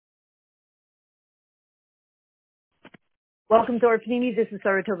Welcome to our Panini. This is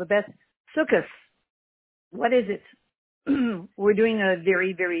Sarah Tova Beth. Sukkot. What is it? We're doing a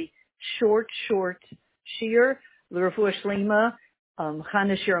very, very short shir. L'Refuah Shlema,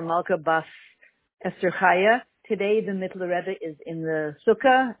 Chana Shira Malka Bas Esther Chaya. Today, the Mittler Rebbe is in the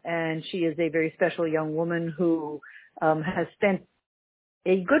Sukkah, and she is a very special young woman who has spent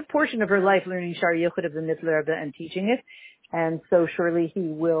a good portion of her life learning Shar Yochid of the Mittler Rebbe and teaching it. And so surely he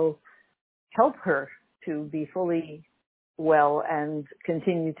will help her to be fully well and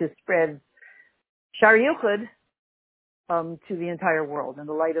continue to spread Shar Yochid to the entire world in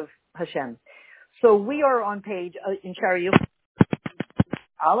the light of Hashem. So we are on page in Shar Yochid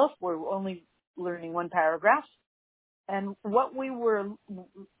Aleph. We're only learning one paragraph, and what we were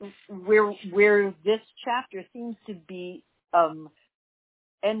where this chapter seems to be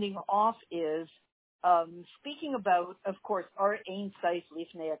ending off is speaking about, of course, our Ein Seif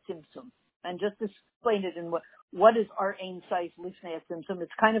Lifnei Tzimtzum, and just to explain it in what is our Ein Seif Lifnei Tzimtzum.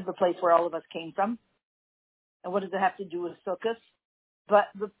 It's kind of the place where all of us came from, and what does it have to do with Sukkot? But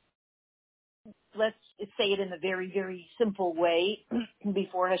let's say it in a very, very simple way.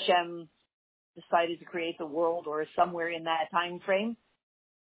 Before Hashem decided to create the world, or somewhere in that time frame,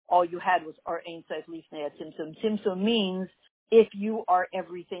 all you had was our Ein Seif Lifnei Tzimtzum. Tzimtzum means if you are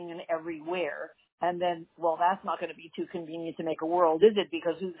everything and everywhere, and then, well, that's not going to be too convenient to make a world, is it?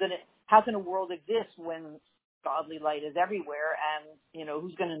 Because how can a world exist when godly light is everywhere, and,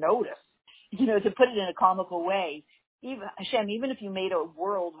 who's going to notice? To put it in a comical way, Hashem, even if you made a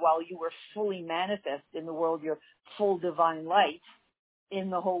world while you were fully manifest in the world, your full divine light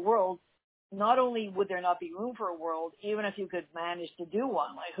in the whole world, not only would there not be room for a world, even if you could manage to do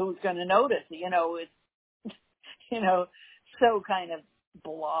one, like who's going to notice? It's, so kind of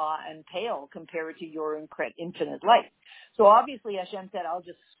blah and pale compared to your infinite light. So obviously Hashem said, I'll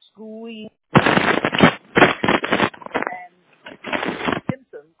just squeeze and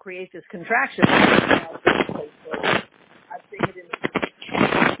Simpson create this contraction. I'll bring it in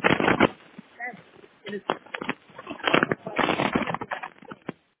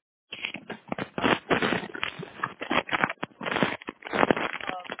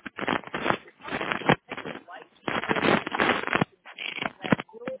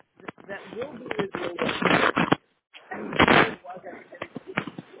that will be revealed.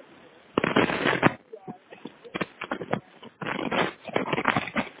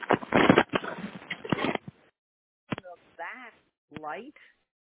 That light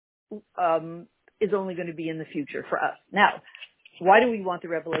is only going to be in the future for us. Now, why do we want the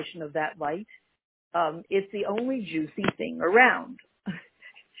revelation of that light? It's the only juicy thing around,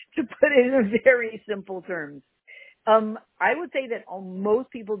 to put it in very simple terms. I would say that most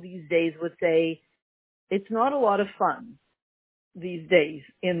people these days would say it's not a lot of fun these days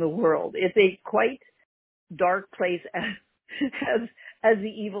in the world. It's a quite dark place as the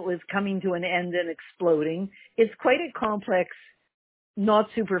evil is coming to an end and exploding. It's quite a complex, not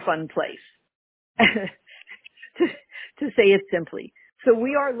super fun place, to say it simply. So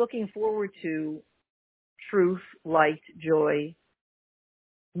we are looking forward to truth, light, joy,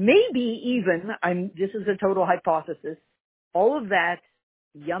 maybe even, this is a total hypothesis, all of that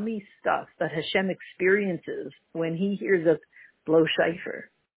yummy stuff that Hashem experiences when he hears us blow shofar.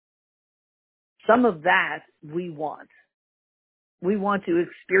 Some of that we want. We want to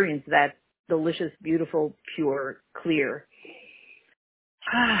experience that delicious, beautiful, pure, clear.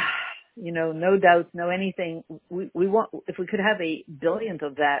 No doubts, no anything. We want, if we could have a billionth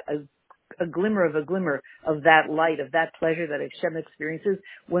of that, a glimmer of that light, of that pleasure that Hashem experiences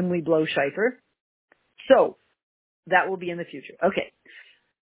when we blow shofar. So that will be in the future. Okay.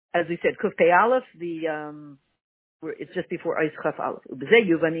 As we said, Kuf Pei Aleph, it's just before Eis Chaf Aleph.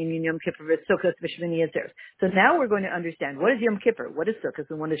 So now we're going to understand what is Yom Kippur, what is Sukkot,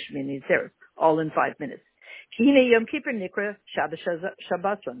 and what is Shmini Atzeres, all in 5 minutes. Yom Kippur Nikra Shabbos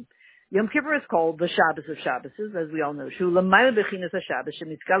Shabbason. Yom Kippur is called the Shabbos of Shabbases, as we all know.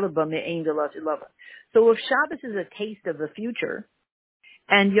 So if Shabbos is a taste of the future,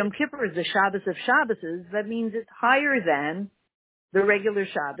 and Yom Kippur is the Shabbos of Shabbases, that means it's higher than the regular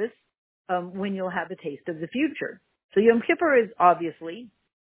Shabbos when you'll have a taste of the future. So Yom Kippur is obviously,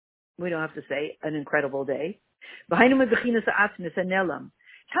 we don't have to say, an incredible day. How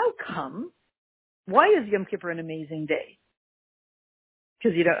come? Why is Yom Kippur an amazing day?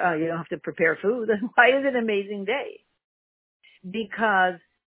 Because you don't have to prepare food. Why is it an amazing day? Because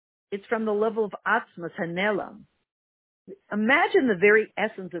it's from the level of Atzmas Hanelam. Imagine the very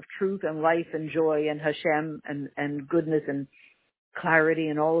essence of truth and life and joy and Hashem and goodness and clarity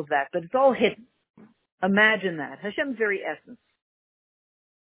and all of that, but it's all hidden. Imagine that. Hashem's very essence.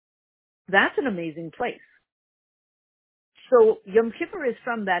 That's an amazing place. So Yom Kippur is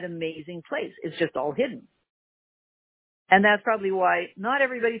from that amazing place. It's just all hidden. And that's probably why not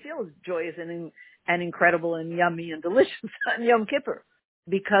everybody feels joyous and incredible and yummy and delicious on Yom Kippur.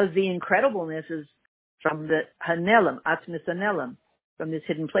 Because the incredibleness is from the Hanelim, Atzmis Hanelim, from this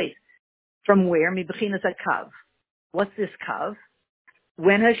hidden place. From where? Mibechinas HaKav. What's this Kav?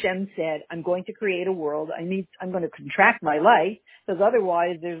 When Hashem said, I'm going to create a world, I'm going to contract my life, because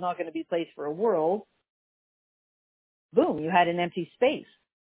otherwise there's not going to be place for a world. Boom, you had an empty space.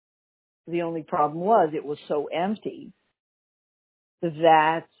 The only problem was it was so empty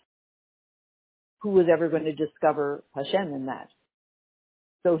that who was ever going to discover Hashem in that?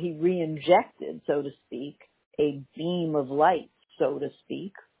 So he re-injected, so to speak, a beam of light, so to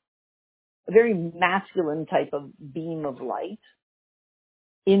speak, a very masculine type of beam of light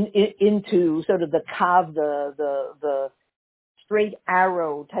into sort of the kav, the straight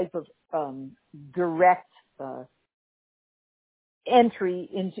arrow type of direct entry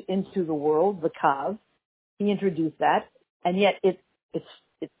into the world, the kav. He introduced that, and yet it's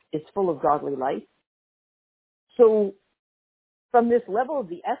full of godly light. So from this level of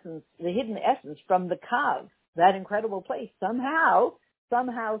the essence, the hidden essence, from the kav, that incredible place, somehow,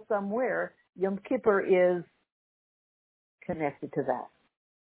 somewhere, Yom Kippur is connected to that.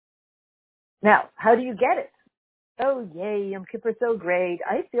 Now, how do you get it? Oh, yay, Yom Kippur, so great.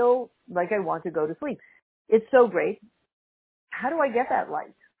 I feel like I want to go to sleep. It's so great. How do I get that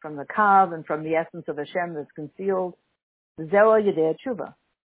light? From the kav and from the essence of Hashem that's concealed. Zewa yedei tshuva,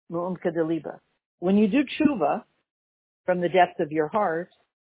 mu'umka deliba. When you do tshuva from the depths of your heart,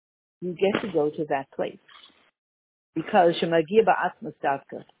 you get to go to that place. Because shemagia ba'atzmas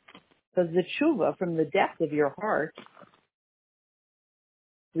davka. Because the tshuva from the depth of your heart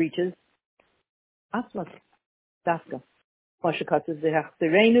reaches atzmas davka.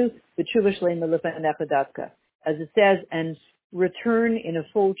 As it says, and return in a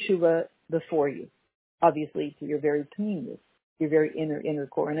full tshuva before you. Obviously, to your very pnimis, your very inner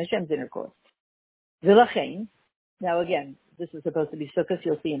core, and Hashem's inner core. V'lachein, now again, this is supposed to be sukkah,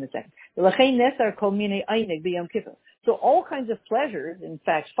 you'll see in a second. V'lachein nesar kol minei einig b'Yom Kippur. So all kinds of pleasures, in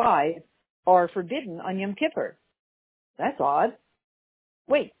fact 5, are forbidden on Yom Kippur. That's odd.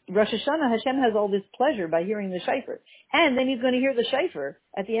 Wait, Rosh Hashanah, Hashem has all this pleasure by hearing the shofar. And then he's going to hear the shofar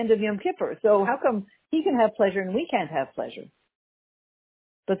at the end of Yom Kippur. So how come he can have pleasure and we can't have pleasure?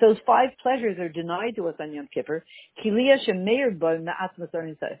 But those 5 pleasures are denied to us on Yom Kippur. Because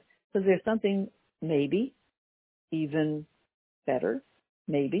there's something maybe even better,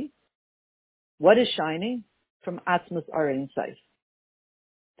 maybe. What is shining? From Atzmas Arein Seif.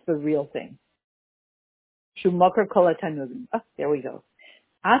 It's the real thing. Shumakar Kol HaTanugim. There we go.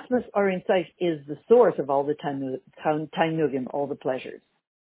 Atzmas Arein Seif is the source of all the Tanugim, all the pleasures.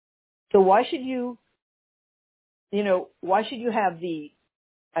 So why should you have the,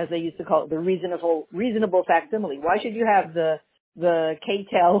 as they used to call it, the reasonable facsimile? Why should you have the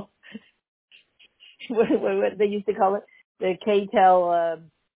K-tel, what they used to call it? The K-tel,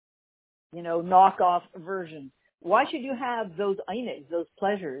 knockoff version. Why should you have those einig, those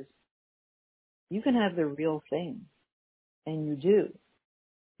pleasures? You can have the real thing. And you do.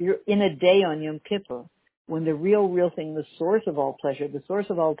 You're in a day on Yom Kippur when the real thing, the source of all pleasure, the source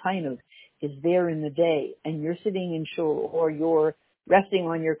of all tainug, is there in the day, and you're sitting in shul, or you're resting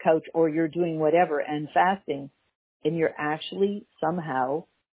on your couch, or you're doing whatever and fasting, and you're actually somehow,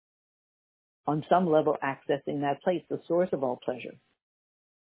 on some level, accessing that place, the source of all pleasure.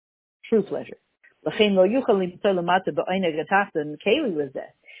 True pleasure.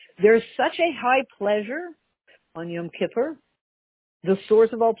 There's such a high pleasure on Yom Kippur, the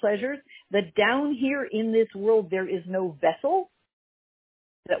source of all pleasures, that down here in this world there is no vessel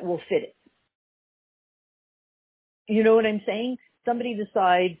that will fit it. You know what I'm saying? Somebody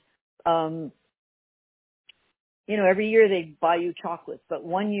decides, every year they buy you chocolates, but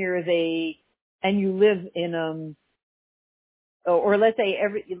one year and you live in, or let's say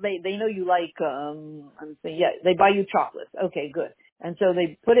they know you like, they buy you chocolates. Okay, good. And so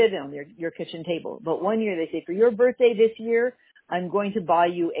they put it on your kitchen table. But one year they say, for your birthday this year, I'm going to buy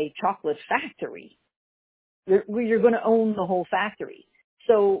you a chocolate factory. You're going to own the whole factory.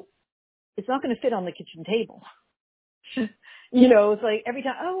 So it's not going to fit on the kitchen table. It's like every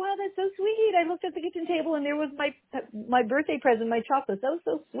time, oh wow, that's so sweet. I looked at the kitchen table and there was my birthday present, my chocolate. That was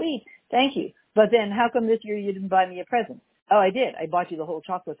so sweet. Thank you. But then how come this year you didn't buy me a present? Oh, I did. I bought you the whole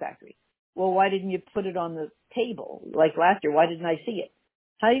chocolate factory. Well, why didn't you put it on the table like last year? Why didn't I see it?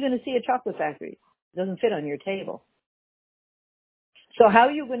 How are you going to see a chocolate factory? It doesn't fit on your table. So how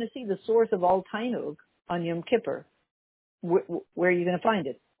are you going to see the source of all tainug on Yom Kippur? Where are you going to find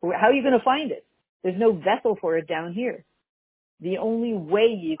it? How are you going to find it? There's no vessel for it down here. the only way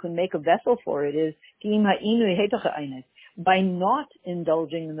you can make a vessel for it is by not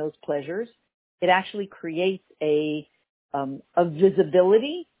indulging in those pleasures. It actually creates a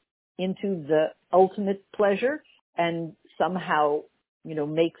visibility into the ultimate pleasure, and somehow,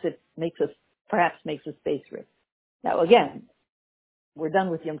 makes a space for it. Now again, we're done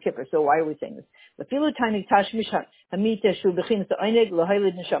with Yom Kippur, so why are we saying this?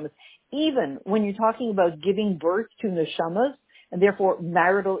 Even when you're talking about giving birth to neshamas, and therefore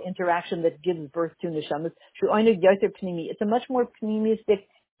marital interaction that gives birth to neshamas, it's a much more pneumistic,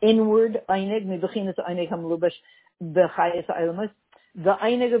 inward eineg, the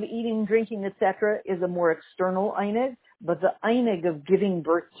eineg of eating, drinking, etc. is a more external eineg, but the eineg of giving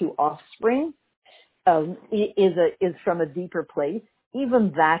birth to offspring is from a deeper place.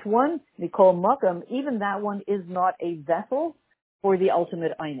 Even that one, Nikol Makam, even that one is not a vessel for the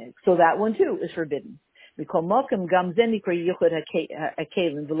ultimate eineg. So that one too is forbidden. Nikol Makam gam zenikra yuchad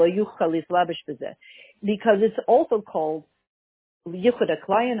hakelim v'lo yuchal islabish b'zeh, because it's also called Yichud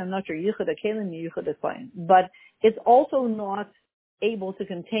HaKlayin. I'm not sure Yichud HaKelim, Yichud HaKlayin, but it's also not able to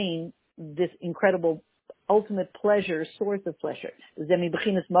contain this incredible ultimate pleasure, source of pleasure. So the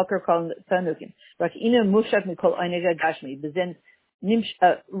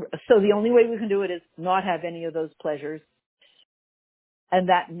only way we can do it is not have any of those pleasures, and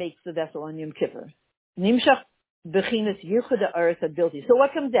that makes the vessel on Yom Kippur. So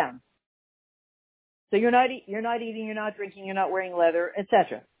what comes down? So you're not eating, you're not drinking, you're not wearing leather,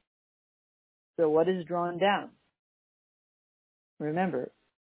 etc. So what is drawn down? Remember,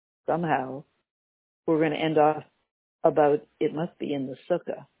 somehow we're going to end off about, it must be in the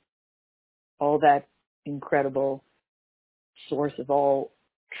sukkah, all that incredible source of all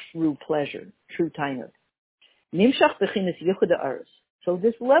true pleasure, true tainug. Nimshach bechinas yichud ha'aretz. So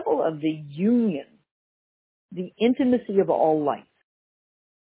this level of the union, the intimacy of all life.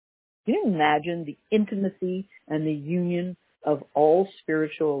 Can you imagine the intimacy and the union of all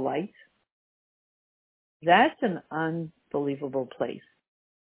spiritual light? That's an unbelievable place.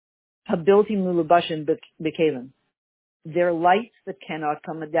 Habilti mulubashin bekalim. They're lights that cannot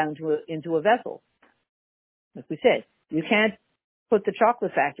come down into a vessel. Like we said, you can't put the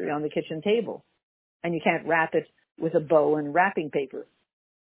chocolate factory on the kitchen table, and you can't wrap it with a bow and wrapping paper.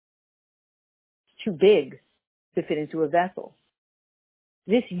 It's too big to fit into a vessel.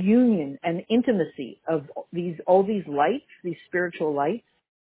 This union and intimacy of all these lights, these spiritual lights,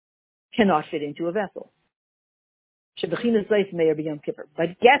 cannot fit into a vessel. But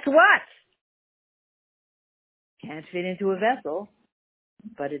guess what? Can't fit into a vessel,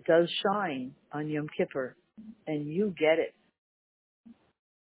 but it does shine on Yom Kippur, and you get it.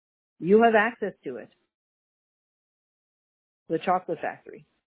 You have access to it. The chocolate factory,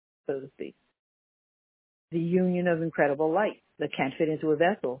 so to speak. The union of incredible light that can't fit into a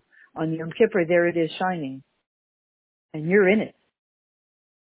vessel. On Yom Kippur, there it is shining, and you're in it.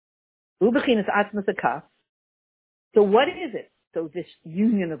 So what is it? So this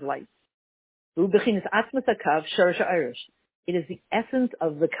union of light. It is the essence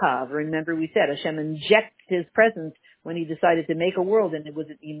of the kav. Remember we said Hashem injects his presence when he decided to make a world, and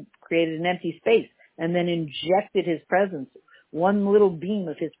he created an empty space and then injected his presence, one little beam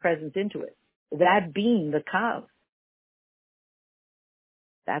of his presence into it. That beam, the kav,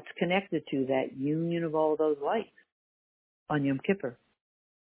 that's connected to that union of all those lights on Yom Kippur.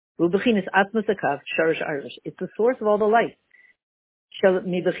 It's the source of all the light.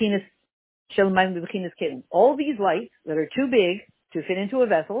 All these lights that are too big to fit into a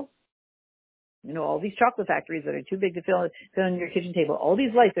vessel, all these chocolate factories that are too big to fit on your kitchen table, all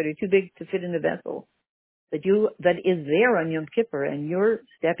these lights that are too big to fit in a vessel, that is there on Yom Kippur, and you're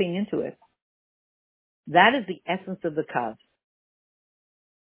stepping into it. That is the essence of the kav.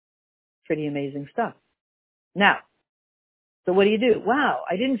 Pretty amazing stuff. Now, so what do you do? Wow,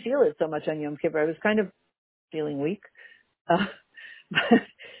 I didn't feel it so much on Yom Kippur. I was kind of feeling weak. But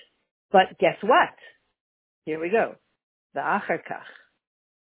guess what? Here we go. The achar kach.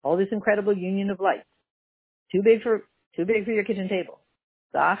 All this incredible union of light. Too big for your kitchen table.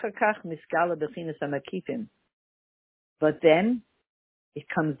 The achar kach miskala bechinas hamakifim. But then it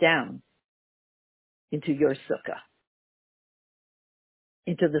comes down into your sukkah,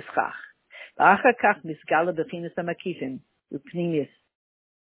 into the schach. The achar kach miskala bechinas hamakifim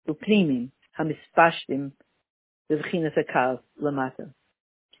upnimim hamispashtim bechinas hakav lamata.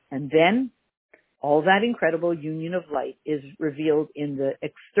 And then all that incredible union of light is revealed in the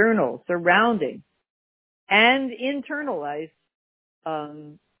external, surrounding, and internalized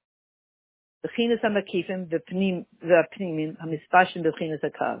bechinas hamakifim, the pnimim hamispashtim bechinas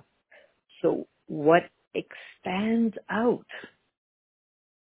hakav. So what expands out,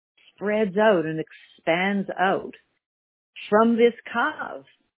 spreads out and expands out from this kav,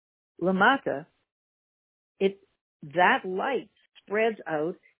 lamata. That light spreads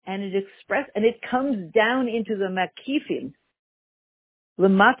out and it comes down into the makifim,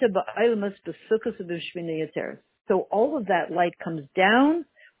 lamata ba'ilmas b'sukkos b'shmini yatzeres. So all of that light comes down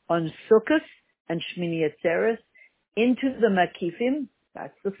on sukkos and shmini yatzeres into the makifim.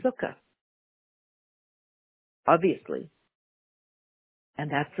 That's the sukkah, obviously.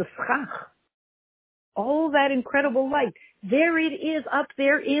 And that's the schach. All that incredible light. There it is up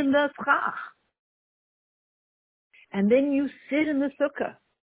there in the schach. And then you sit in the sukkah.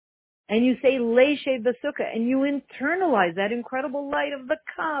 And you say, Leishe b'sukkah. And you internalize that incredible light of the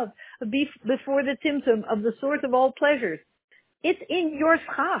kav, before the timtum, of the source of all pleasures. It's in your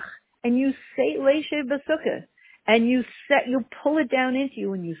schach. And you say, Leishe b'sukkah. And you pull it down into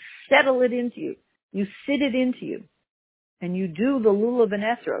you, and you settle it into you. You sit it into you. And you do the lulav and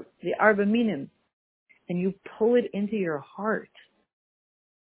esrog, the arba minim, and you pull it into your heart.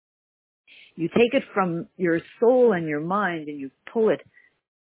 You take it from your soul and your mind, and you pull it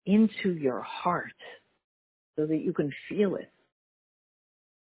into your heart so that you can feel it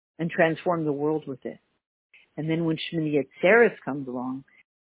and transform the world with it. And then when Shmini Yatzeres comes along,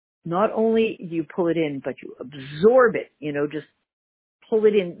 not only do you pull it in, but you absorb it, just pull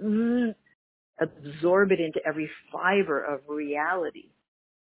it in, absorb it into every fiber of reality.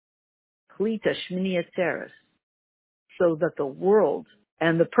 Klita Shmini Yatzeres, so that the world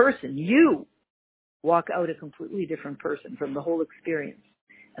and the person, you, walk out a completely different person from the whole experience.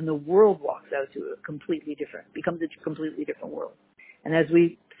 And the world walks out to becomes a completely different world. And as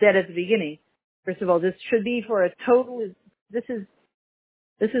we said at the beginning, first of all, this should be for a total, this is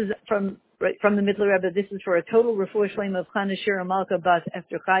from the Mittler Rebbe, this is for a total refuah shleima of Chana Shira Malka Bas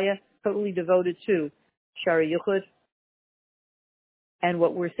Esther Chaya, totally devoted to Shara Yuchud. And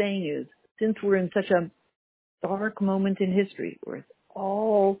what we're saying is, since we're in such a dark moment in history where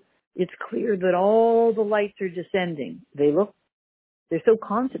it's clear that all the lights are descending, they're so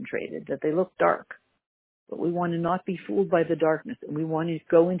concentrated that they look dark. But we want to not be fooled by the darkness, and we want to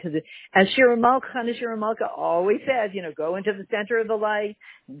go into as Shira Malka, Chana Shira Malka always says, go into the center of the light,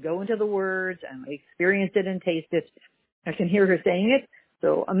 and go into the words, and experience it and taste it. I can hear her saying it,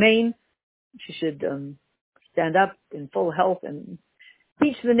 so amen. She should stand up in full health and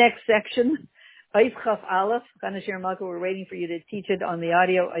teach the next section. Eis Chaf Aleph, Chana Shira Malka, we're waiting for you to teach it on the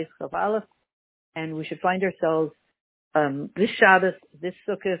audio, Eis Chaf Aleph, and we should find ourselves this Shabbos, this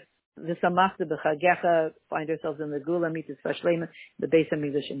Sukkot, this Samachta B'Chagecha, find ourselves in the Gula Mitzvah Shlema, the Beis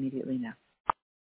HaMikdash immediately now.